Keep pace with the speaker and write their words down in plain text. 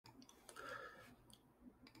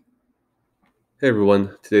Hey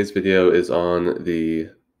everyone, today's video is on the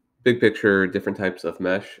big picture, different types of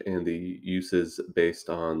mesh and the uses based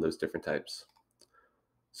on those different types.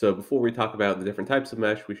 So before we talk about the different types of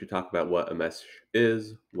mesh, we should talk about what a mesh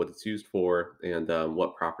is, what it's used for, and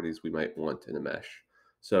what properties we might want in a mesh.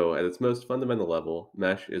 So at its most fundamental level,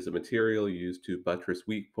 mesh is a material used to buttress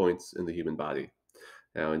weak points in the human body.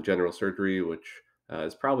 Now in general surgery, which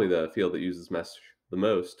is probably the field that uses mesh the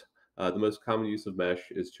most common use of mesh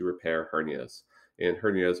is to repair hernias. And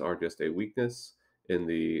hernias are just a weakness in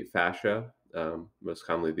the fascia, most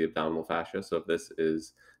commonly the abdominal fascia. So if this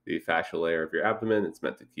is the fascial layer of your abdomen, it's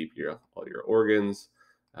meant to keep all your organs,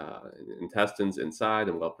 intestines inside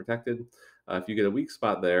and well protected. If you get a weak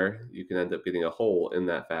spot there, you can end up getting a hole in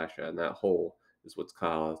that fascia, and that hole is what's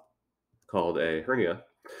called a hernia.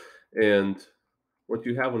 And once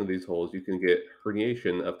you have one of these holes, you can get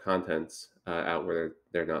herniation of contents out where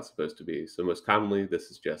they're not supposed to be. So most commonly,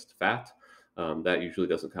 this is just fat. That usually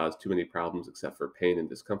doesn't cause too many problems except for pain and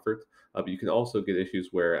discomfort. But you can also get issues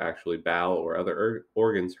where actually bowel or other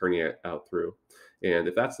organs herniate out through. And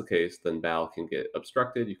if that's the case, then bowel can get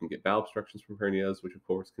obstructed. You can get bowel obstructions from hernias, which of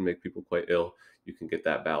course can make people quite ill. You can get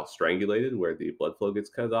that bowel strangulated, where the blood flow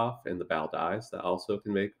gets cut off and the bowel dies. That also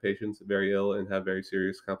can make patients very ill and have very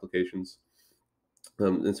serious complications.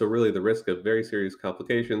 And so, really, the risk of very serious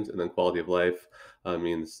complications and then quality of life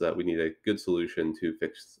means that we need a good solution to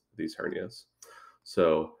fix these hernias.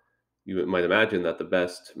 So, you might imagine that the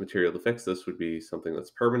best material to fix this would be something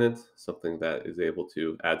that's permanent, something that is able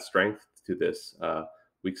to add strength to this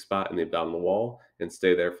weak spot in the abdominal wall and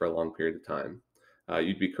stay there for a long period of time.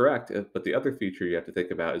 You'd be correct, but the other feature you have to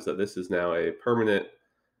think about is that this is now a permanent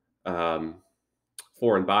um,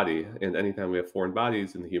 foreign body, and anytime we have foreign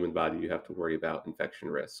bodies in the human body, you have to worry about infection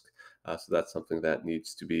risk. So that's something that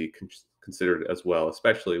needs to be considered as well,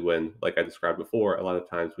 especially when, like I described before, a lot of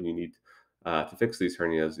times when you need to fix these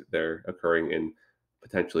hernias, they're occurring in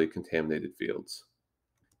potentially contaminated fields.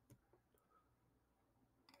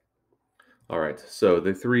 All right, so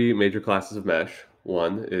the three major classes of mesh.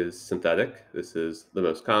 One is synthetic. This is the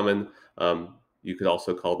most common. You could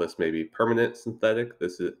also call this maybe permanent synthetic.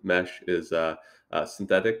 Mesh is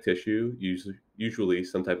synthetic tissue, usually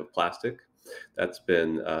some type of plastic, that's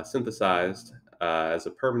been synthesized as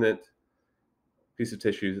a permanent piece of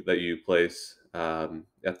tissue that you place at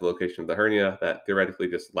the location of the hernia that theoretically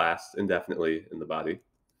just lasts indefinitely in the body.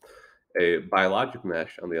 A biologic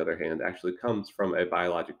mesh, on the other hand, actually comes from a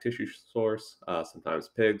biologic tissue source, sometimes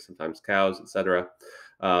pigs, sometimes cows, etc.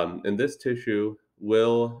 And this tissue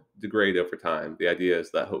will degrade over time. The idea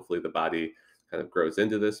is that hopefully the body kind of grows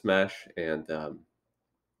into this mesh and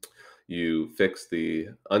you fix the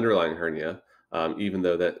underlying hernia, even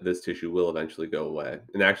though that this tissue will eventually go away.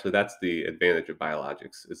 And actually, that's the advantage of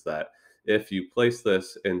biologics is that if you place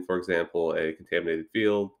this in, for example, a contaminated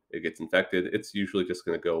field, it gets infected, it's usually just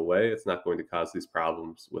going to go away. It's not going to cause these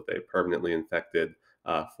problems with a permanently infected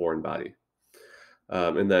foreign body.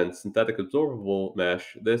 And then synthetic absorbable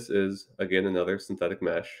mesh, this is again another synthetic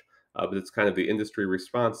mesh, but it's kind of the industry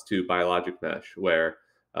response to biologic mesh, where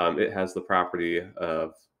it has the property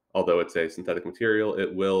of, although it's a synthetic material,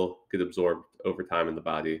 it will get absorbed over time in the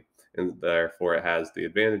body. And therefore, it has the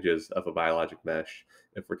advantages of a biologic mesh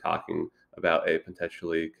if we're talking about a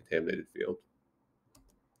potentially contaminated field.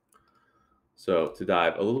 So, to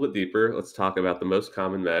dive a little bit deeper, let's talk about the most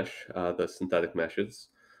common mesh, the synthetic meshes.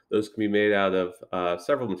 Those can be made out of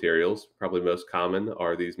several materials. Probably most common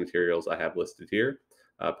are these materials I have listed here: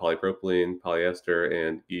 polypropylene, polyester,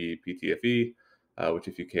 and ePTFE, which,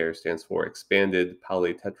 if you care, stands for expanded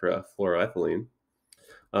polytetrafluoroethylene.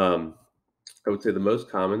 Um, I would say the most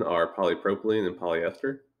common are polypropylene and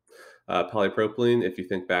polyester. Polypropylene, if you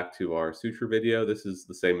think back to our suture video, this is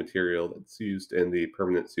the same material that's used in the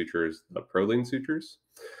permanent sutures, the Prolene sutures.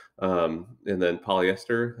 And then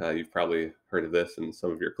polyester, you've probably heard of this in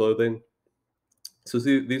some of your clothing. So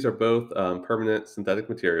these are both permanent synthetic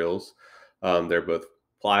materials. They're both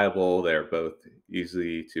pliable, they're both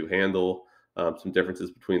easy to handle. Some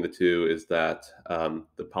differences between the two is that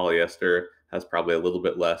the polyester has probably a little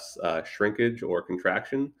bit less shrinkage or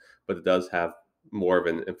contraction, but it does have more of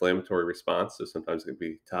an inflammatory response. So sometimes it can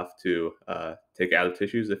be tough to take out of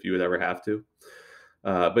tissues if you would ever have to.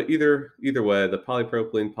 But either way, the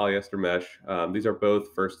polypropylene polyester mesh, these are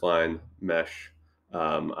both first line mesh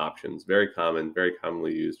options. Very common, very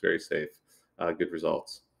commonly used, very safe, good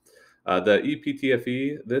results. The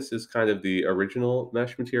ePTFE, this is kind of the original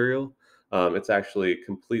mesh material. It's actually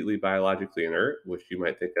completely biologically inert, which you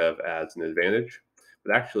might think of as an advantage.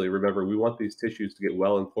 But actually, remember, we want these tissues to get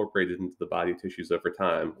well incorporated into the body tissues over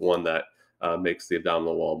time. One that makes the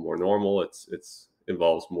abdominal wall more normal. It's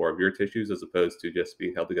involves more of your tissues as opposed to just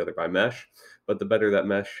being held together by mesh. But the better that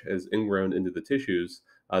mesh is ingrown into the tissues,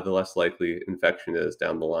 the less likely infection is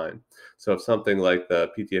down the line. So if something like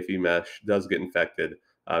the PTFE mesh does get infected,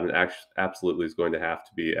 it absolutely is going to have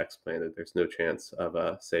to be explanted. There's no chance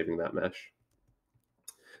of saving that mesh.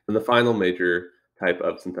 And the final major type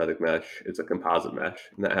of synthetic mesh is a composite mesh,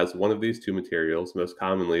 and that has one of these two materials, most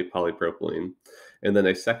commonly polypropylene, and then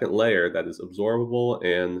a second layer that is absorbable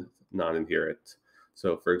and non-adherent.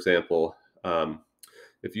 So, for example,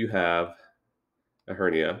 if you have a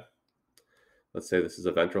hernia, let's say this is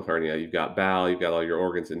a ventral hernia, you've got bowel, you've got all your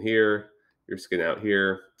organs in here, your skin out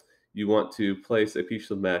here. You want to place a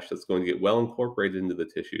piece of mesh that's going to get well incorporated into the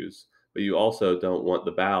tissues, but you also don't want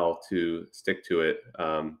the bowel to stick to it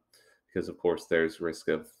because, of course, there's risk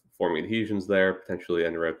of forming adhesions there, potentially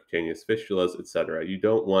enterocutaneous fistulas, etc. You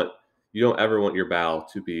don't ever want your bowel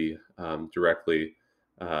to be directly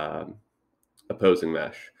um, opposing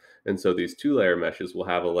mesh. And so these two-layer meshes will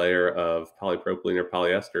have a layer of polypropylene or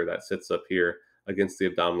polyester that sits up here against the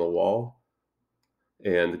abdominal wall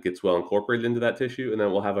and gets well incorporated into that tissue. And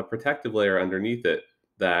then we'll have a protective layer underneath it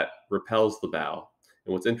that repels the bowel.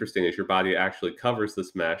 And what's interesting is your body actually covers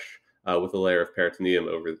this mesh with a layer of peritoneum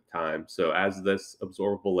over time. So as this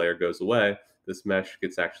absorbable layer goes away, this mesh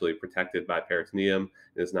gets actually protected by peritoneum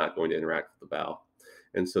and is not going to interact with the bowel.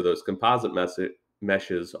 And so those composite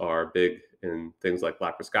meshes are big in things like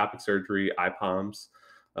laparoscopic surgery. IPOMS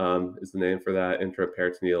is the name for that,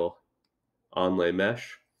 intraperitoneal onlay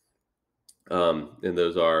mesh. And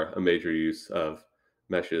those are a major use of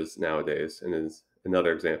meshes nowadays and is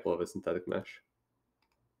another example of a synthetic mesh.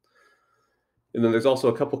 And then there's also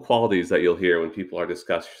a couple qualities that you'll hear when people are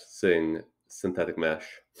discussing synthetic mesh.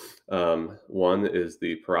 One is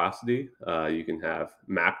the porosity. You can have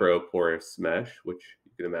macro porous mesh, which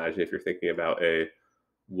you can imagine if you're thinking about a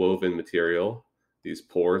woven material. These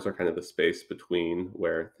pores are kind of the space between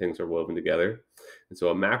where things are woven together. And so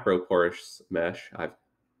a macro porous mesh, I've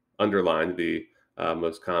underlined the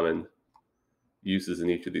most common uses in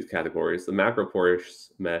each of these categories. The macro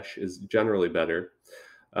porous mesh is generally better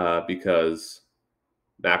because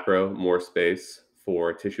macro, more space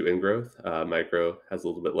for tissue ingrowth. Micro has a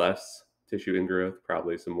little bit less tissue ingrowth,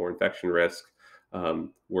 probably some more infection risk,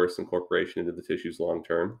 worse incorporation into the tissues long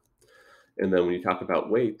term. And then when you talk about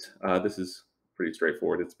weight, this is pretty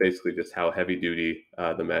straightforward. It's basically just how heavy duty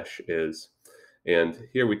the mesh is. And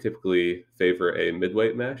here we typically favor a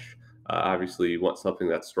mid-weight mesh. Obviously, you want something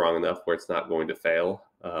that's strong enough where it's not going to fail,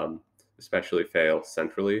 especially fail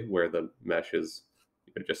centrally where the mesh is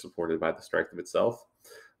just supported by the strength of itself.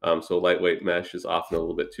 So a lightweight mesh is often a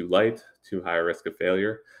little bit too light, too high a risk of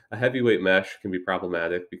failure. A heavyweight mesh can be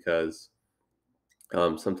problematic because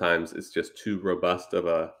sometimes it's just too robust of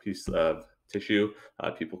a piece of tissue.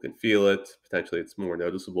 People can feel it. Potentially, it's more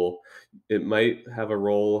noticeable. It might have a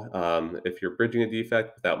role if you're bridging a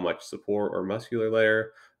defect without much support or muscular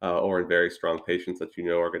layer, or in very strong patients that you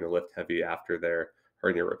know are going to lift heavy after their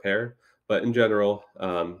hernia repair. But in general,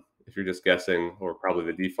 if you're just guessing, or probably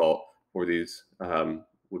the default for these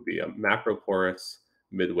would be a macroporous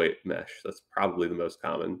mid-weight mesh. That's probably the most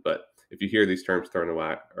common, but if you hear these terms thrown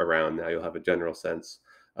around, now you'll have a general sense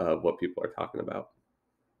of what people are talking about.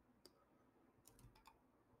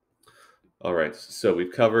 All right, so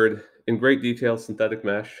we've covered in great detail synthetic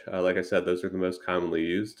mesh. Like I said, those are the most commonly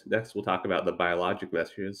used. Next, we'll talk about the biologic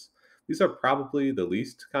meshes. These are probably the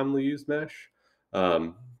least commonly used mesh.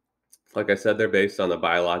 Um, like I said, they're based on a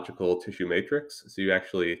biological tissue matrix. So you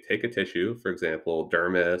actually take a tissue, for example,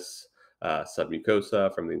 dermis,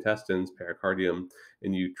 submucosa from the intestines, pericardium,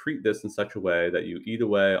 and you treat this in such a way that you eat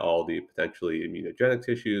away all the potentially immunogenic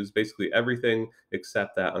tissues, basically everything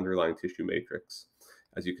except that underlying tissue matrix.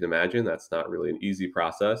 As you can imagine, that's not really an easy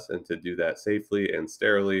process, and to do that safely and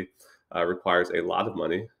sterilely requires a lot of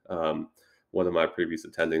money. One of my previous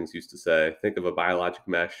attendings used to say, think of a biologic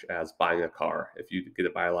mesh as buying a car. If you get a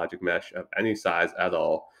biologic mesh of any size at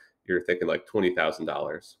all, you're thinking like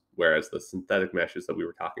 $20,000, whereas the synthetic meshes that we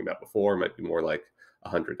were talking about before might be more like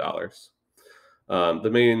 $100. The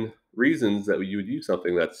main reasons that you would use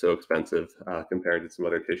something that's so expensive compared to some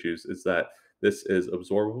other tissues is that this is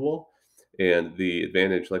absorbable. And the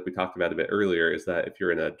advantage, like we talked about a bit earlier, is that if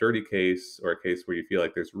you're in a dirty case or a case where you feel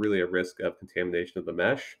like there's really a risk of contamination of the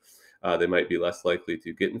mesh, they might be less likely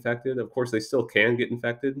to get infected. Of course, they still can get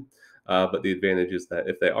infected, but the advantage is that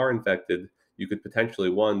if they are infected, you could potentially,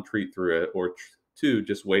 one, treat through it, or two,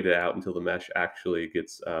 just wait it out until the mesh actually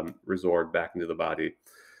gets resorbed back into the body.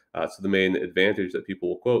 So the main advantage that people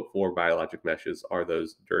will quote for biologic meshes are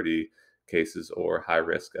those dirty cases or high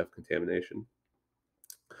risk of contamination.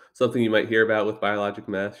 Something you might hear about with biologic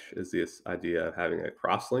mesh is this idea of having a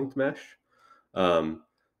cross-linked mesh. Um,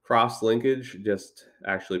 Cross-linkage just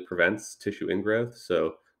actually prevents tissue ingrowth,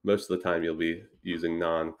 so most of the time you'll be using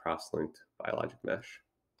non-cross-linked biologic mesh.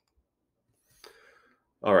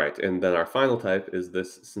 All right, and then our final type is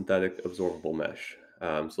this synthetic absorbable mesh.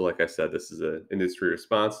 So, like I said, this is an industry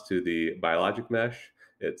response to the biologic mesh.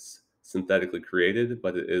 It's synthetically created,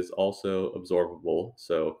 but it is also absorbable.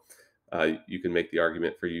 So, you can make the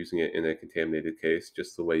argument for using it in a contaminated case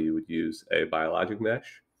just the way you would use a biologic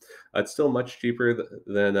mesh. It's still much cheaper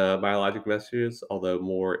than biologic meshes, although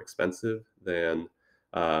more expensive than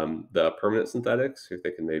the permanent synthetics. You're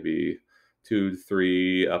thinking maybe 2 to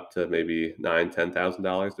 3, up to maybe $9,000,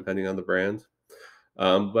 $10,000, depending on the brand.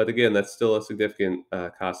 But again, that's still a significant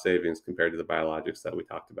cost savings compared to the biologics that we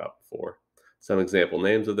talked about before. Some example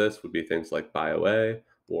names of this would be things like BioA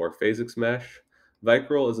or Phasix mesh.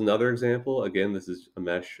 Vicryl is another example. Again, this is a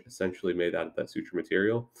mesh essentially made out of that suture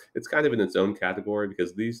material. It's kind of in its own category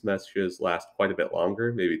because these meshes last quite a bit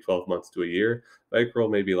longer, maybe 12 months to a year.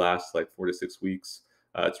 Vicryl maybe lasts like 4 to 6 weeks.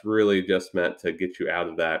 It's really just meant to get you out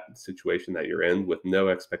of that situation that you're in with no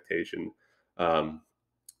expectation um,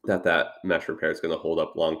 that mesh repair is going to hold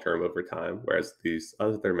up long term over time. Whereas these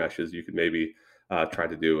other meshes, you could maybe try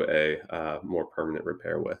to do a more permanent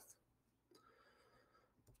repair with.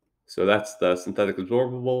 So that's the synthetic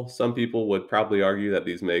absorbable. Some people would probably argue that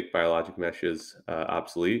these make biologic meshes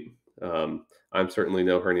obsolete. I'm certainly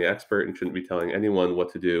no hernia expert and shouldn't be telling anyone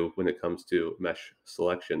what to do when it comes to mesh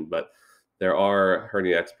selection, but there are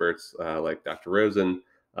hernia experts like Dr. Rosen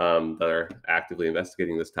that are actively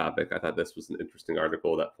investigating this topic. I thought this was an interesting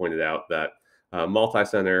article that pointed out that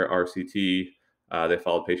multi-center RCT, they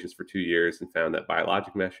followed patients for 2 years and found that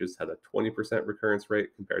biologic meshes had a 20% recurrence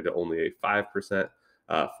rate compared to only a 5%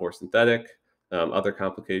 for synthetic. Other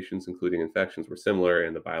complications, including infections, were similar,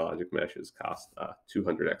 and the biologic meshes cost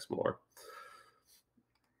 200x more.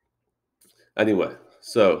 Anyway,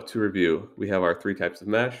 so to review, we have our 3 types of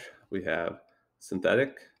mesh. We have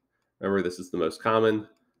synthetic. Remember, this is the most common,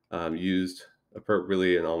 used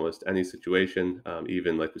appropriately in almost any situation,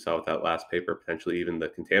 even like we saw with that last paper, potentially even the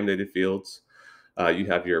contaminated fields. You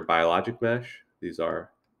have your biologic mesh. These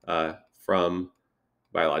are from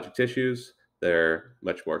biologic tissues. They're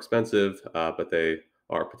much more expensive, but they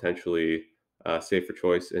are potentially safer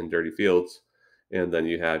choice in dirty fields. And then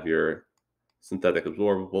you have your synthetic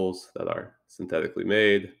absorbables that are synthetically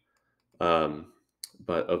made, um,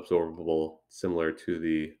 but absorbable, similar to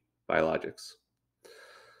the biologics.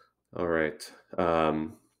 All right.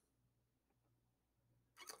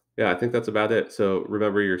 Yeah, I think that's about it. So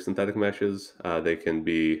remember your synthetic meshes. They can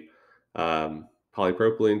be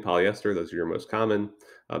polypropylene, polyester. Those are your most common.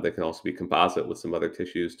 They can also be composite with some other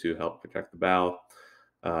tissues to help protect the bowel.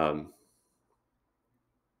 Um,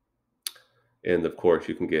 and of course,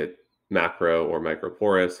 you can get macro or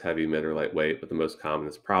microporous, heavy, mid, or lightweight, but the most common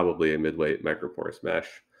is probably a midweight microporous mesh.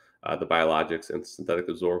 The biologics and synthetic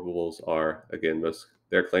absorbables are, again,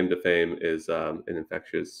 their claim to fame is in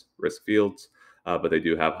infectious risk fields, but they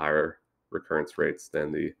do have higher recurrence rates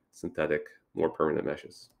than the synthetic, more permanent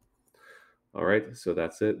meshes. All right, so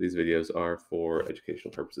that's it. These videos are for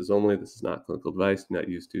educational purposes only. This is not clinical advice, not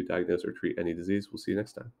used to diagnose or treat any disease. We'll see you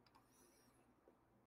next time.